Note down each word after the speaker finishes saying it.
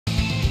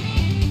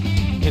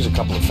Here's a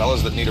couple of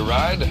fellas that need a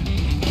ride.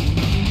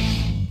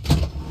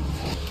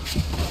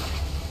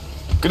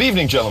 Good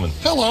evening, gentlemen.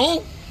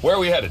 Hello. Where are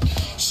we headed?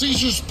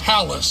 Caesar's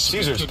Palace.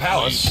 Caesar's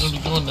Palace?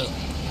 We're going to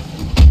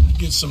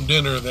get some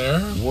dinner there.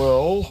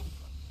 Well...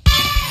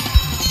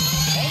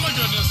 Oh, my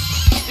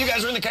goodness. You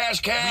guys are in the Cash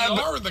Cab. We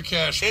are in the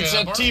Cash Cab. It's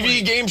a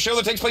TV game show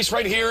that takes place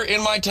right here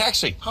in my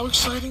taxi. How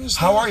exciting is that?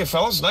 How are you,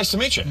 fellas? Nice to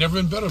meet you. Never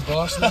been better,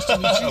 boss. Nice to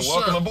meet you,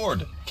 Welcome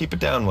aboard. Keep it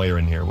down while you're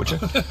in here, would you?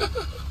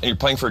 And you're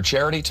playing for a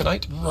charity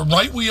tonight?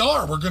 Right, we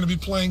are. We're going to be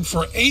playing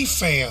for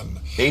AFAN.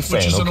 AFAN,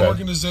 which is an okay.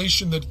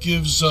 organization that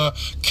gives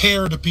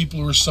care to people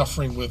who are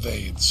suffering with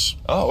AIDS.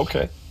 Oh,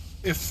 okay.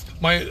 If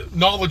my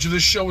knowledge of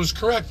this show is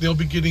correct, they'll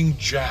be getting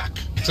Jack.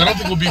 So I don't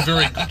think we'll be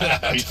very good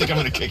at it. You think I'm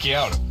going to kick you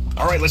out?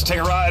 All right, let's take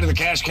a ride in the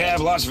Cash Cab,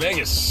 Las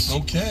Vegas.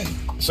 Okay.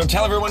 So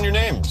tell everyone your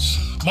names.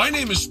 My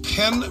name is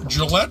Penn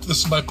Gillette.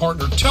 This is my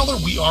partner, Teller.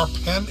 We are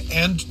Penn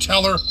and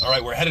Teller. All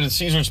right, we're headed to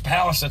Caesar's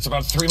Palace. That's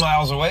about 3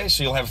 miles away,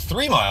 so you'll have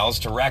 3 miles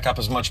to rack up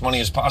as much money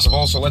as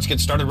possible. So let's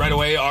get started right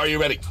away. Are you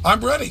ready?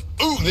 I'm ready.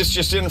 Ooh, this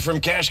just in from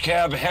Cash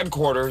Cab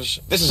headquarters.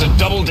 This is a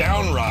double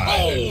down ride.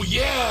 Oh,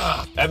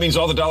 yeah. That means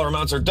all the dollar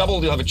amounts are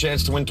doubled. You'll have a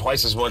chance to win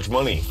twice as much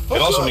money. Oh,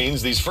 it also good.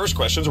 means these first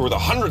questions are worth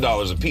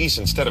 $100 apiece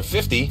instead of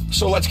 $50.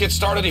 So let's get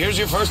started. Here's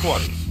your first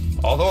one.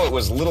 Although it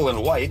was little and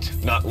white,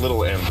 not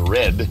little and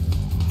red,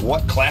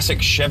 what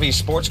classic Chevy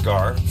sports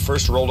car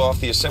first rolled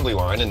off the assembly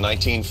line in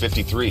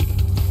 1953?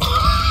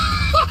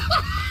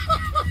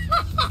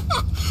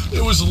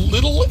 It was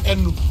little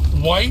and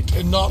white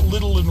and not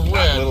little and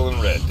red. Not little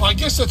and red. I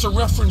guess that's a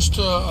reference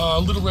to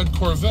Little Red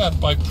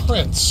Corvette by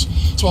Prince.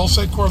 So I'll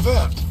say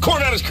Corvette.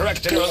 Corvette is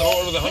correct, and you're on the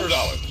roll with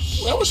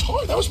 $100. That was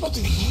hard. That was about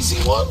the easy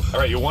one. All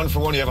right, you're 1 for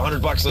 1. You have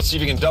 $100. Let's see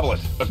if you can double it.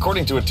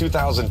 According to a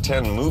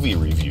 2010 movie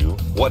review,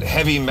 what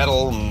heavy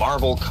metal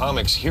Marvel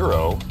Comics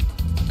hero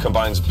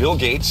combines Bill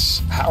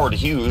Gates, Howard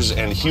Hughes,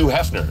 and Hugh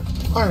Hefner?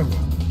 Iron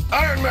Man.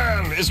 Iron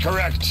Man is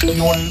correct.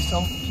 You want to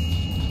tell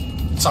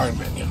me? It's Iron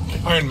Man, yeah.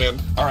 Okay. Iron Man.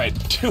 All right,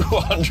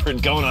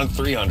 200 going on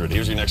 300.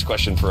 Here's your next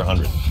question for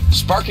 100.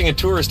 Sparking a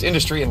tourist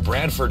industry in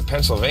Bradford,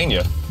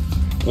 Pennsylvania,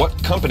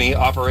 what company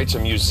operates a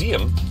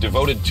museum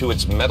devoted to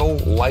its metal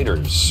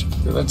lighters?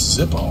 Yeah, that's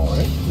Zippo,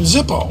 right?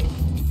 Zippo.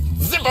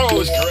 Zippo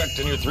is correct,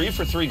 and you're 3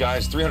 for 3,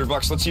 guys.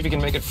 $300. Let's see if you can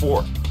make it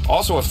 4.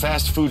 Also a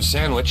fast food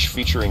sandwich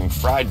featuring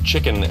fried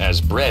chicken as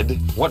bread.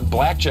 What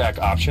blackjack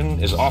option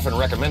is often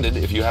recommended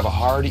if you have a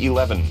hard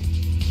 11?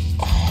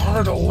 A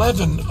hard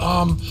 11.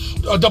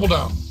 Double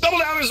down. Double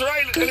down is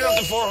right, and you're up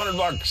to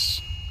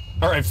 $400.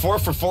 All right, 4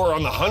 for 4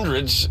 on the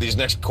hundreds. These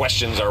next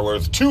questions are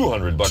worth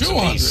 $200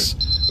 apiece.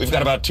 We've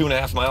got about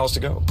 2.5 miles to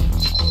go.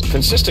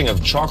 Consisting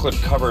of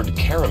chocolate-covered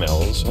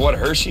caramels, what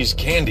Hershey's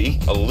candy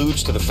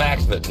alludes to the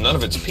fact that none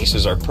of its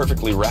pieces are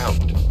perfectly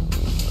round?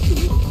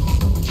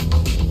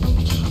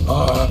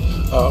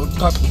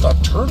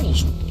 Not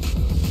turtles.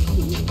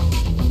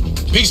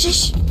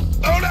 Pieces?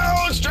 Oh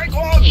no, strike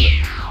 1!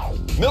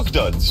 Milk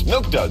duds,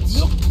 milk duds.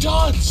 Milk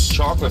duds.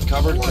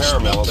 Chocolate-covered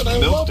caramels, I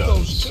milk love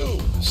duds. those too.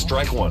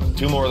 Strike 1.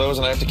 2 more of those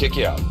and I have to kick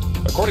you out.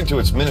 According to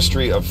its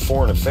Ministry of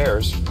Foreign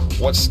Affairs,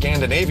 what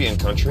Scandinavian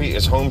country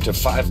is home to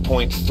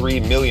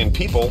 5.3 million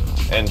people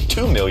and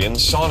 2 million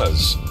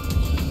saunas?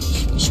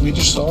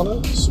 Swedish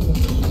sauna? Is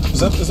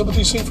that what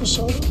they say for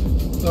sauna?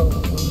 No.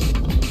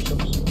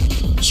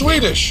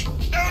 Swedish.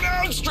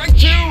 Oh no, strike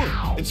 2!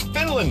 It's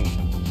Finland.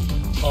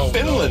 Oh,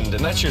 Finland, no.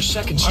 and that's your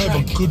second I strike.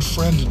 have a good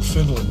friend in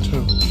Finland,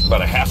 too.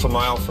 About a half a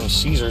mile from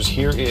Caesars,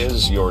 here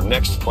is your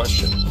next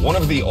question. One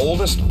of the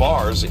oldest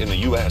bars in the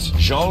U.S.,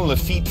 Jean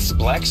Lafitte's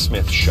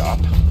blacksmith shop,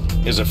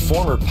 is a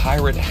former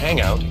pirate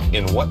hangout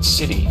in what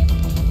city?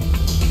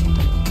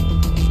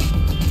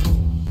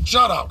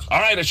 Shout out.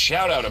 All right, a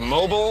shout out, a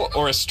mobile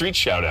or a street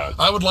shout out?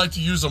 I would like to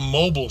use a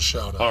mobile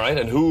shout out. All right,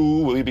 and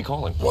who will you be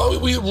calling? Well,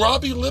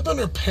 Robbie Libin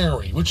or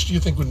Perry? Which do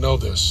you think would know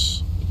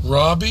this?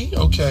 Robbie?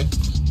 Okay.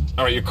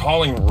 All right, you're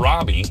calling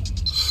Robbie.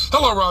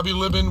 Hello, Robbie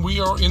Libin.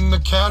 We are in the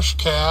Cash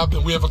Cab,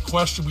 and we have a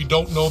question we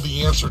don't know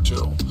the answer to.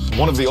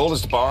 One of the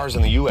oldest bars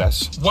in the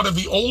U.S. One of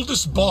the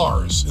oldest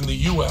bars in the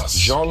U.S.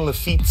 Jean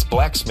Lafitte's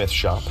blacksmith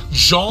shop.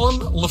 Jean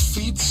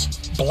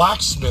Lafitte's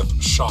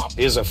blacksmith shop.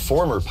 Is a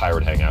former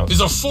pirate hangout.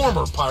 Is a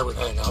former pirate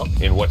hangout.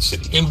 In what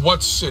city? In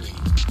what city?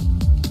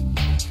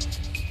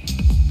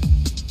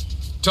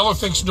 Teller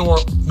thinks New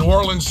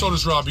Orleans, so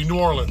does Robbie. New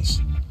Orleans.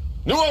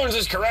 New Orleans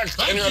is correct,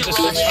 and you're up to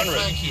Robbie. 600.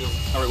 Thank you.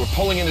 All right, we're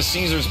pulling into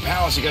Caesar's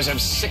Palace. You guys have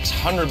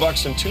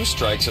 $600 and 2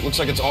 strikes. It looks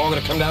like it's all going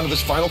to come down to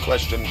this final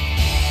question.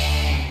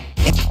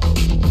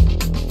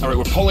 All right,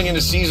 we're pulling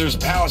into Caesar's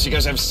Palace. You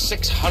guys have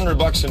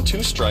 $600 and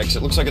 2 strikes.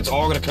 It looks like it's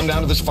all going to come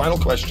down to this final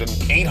question.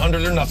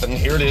 800 or nothing.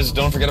 Here it is.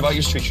 Don't forget about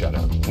your street shout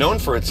out. Known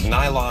for its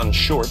nylon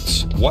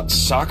shorts, what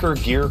soccer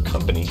gear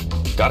company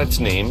got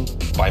its name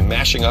by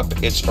mashing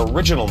up its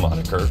original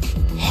moniker,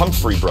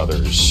 Humphrey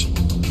Brothers?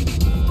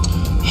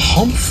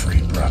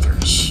 Humphrey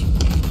Brothers.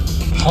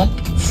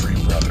 Humphrey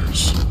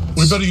Brothers.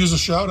 We better use a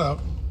shout out.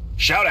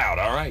 Shout out,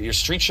 all right. Your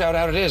street shout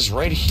out it is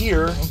right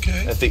here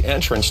at the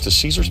entrance to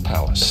Caesar's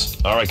Palace.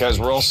 All right, guys,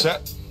 we're all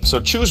set. So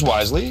choose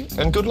wisely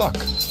and good luck.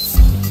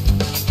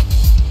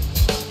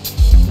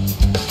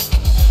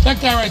 That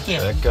guy right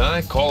there. That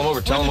guy? Call him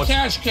over. Tell him We're what... in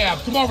the cash cab.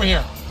 Come over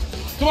here.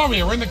 Come over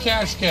here. We're in the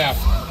cash cab.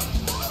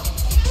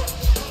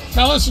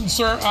 Now listen,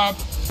 sir.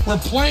 We're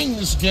playing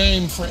this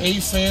game for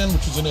AFAN,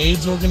 which is an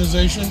AIDS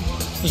organization.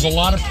 There's a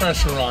lot of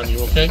pressure on you,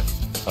 okay?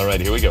 All right,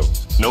 here we go.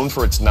 Known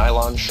for its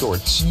nylon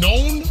shorts.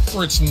 Known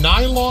for its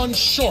nylon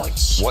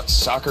shorts. What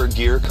soccer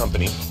gear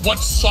company? What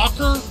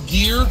soccer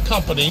gear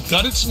company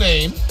got its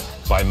name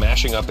By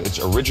mashing up its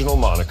original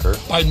moniker.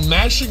 by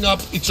mashing up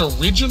its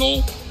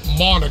original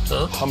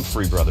moniker,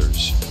 Humphrey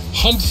Brothers.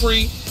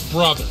 Humphrey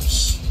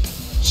Brothers.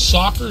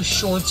 Soccer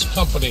Shorts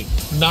Company.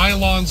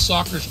 Nylon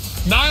soccer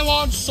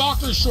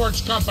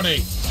shorts company.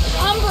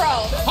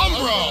 Umbro.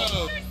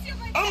 Umbro.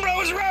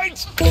 Umbro is right!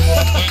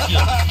 Thank you.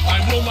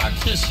 I will not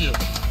kiss you.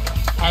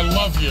 I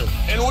love you.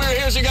 And we're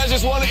here, so you guys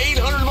just won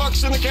 800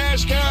 bucks in the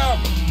cash cab.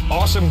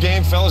 Awesome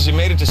game, fellas. You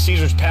made it to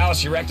Caesar's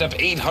Palace. You racked up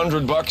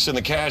 800 bucks in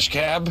the cash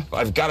cab.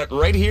 I've got it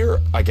right here.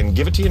 I can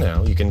give it to you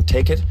now. You can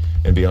take it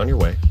and be on your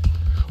way.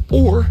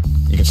 Or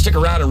you can stick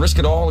around and risk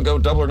it all and go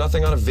double or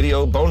nothing on a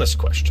video bonus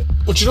question.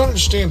 What you don't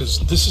understand is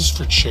this is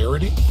for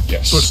charity.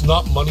 Yes. So it's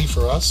not money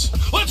for us.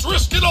 Let's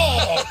risk it all.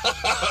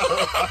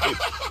 All right.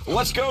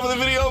 Let's go for the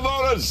video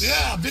bonus.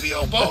 Yeah,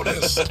 video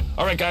bonus.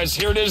 All right, guys,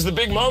 here it is, the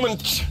big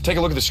moment. Take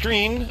a look at the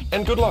screen,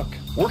 and good luck.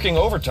 Working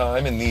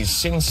overtime in these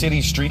Sin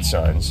City street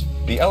signs,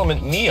 the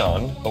element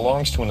neon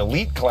belongs to an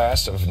elite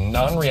class of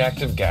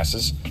non-reactive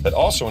gases that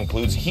also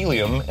includes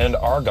helium and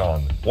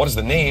argon. What is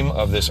the name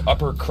of this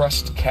upper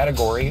crust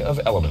category of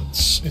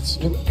elements? It's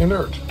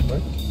inert,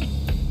 right?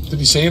 Did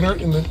he say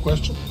inert in the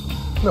question?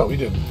 No, he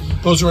didn't.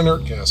 Those are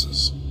inert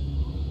gases.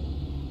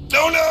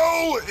 Oh,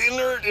 no!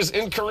 Inert is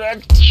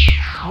incorrect.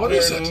 What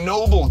is it?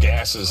 Noble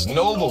gases.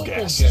 Noble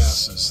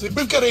gases.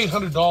 We've got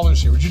 $800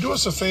 here. Would you do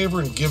us a favor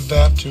and give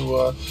that to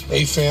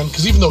AFAN?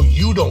 Because even though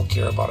you don't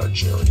care about our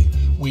charity,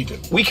 we do.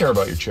 We care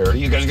about your charity.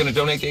 You guys are going to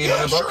donate the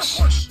 800 bucks?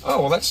 Sure, of course. Oh,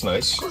 well, that's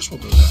nice. Of course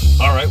we'll do that.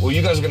 All right, well,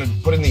 you guys are going to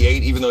put in the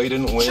 8 even though you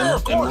didn't win. Sure,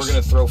 of and we're course.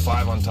 going to throw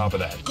 5 on top of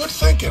that. Good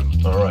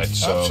thinking. All right,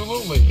 so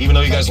Absolutely. even though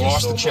you guys Thank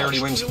lost so the charity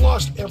much. wins, We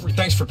lost everything.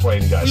 thanks for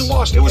playing, guys. We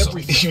lost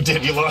everything. You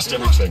did. You lost We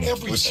everything.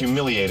 lost It was everything.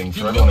 humiliating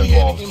for everyone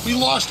involved. We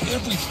lost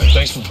everything.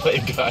 Thanks for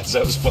playing, guys.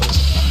 That was fun.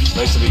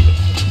 Nice to meet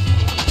you.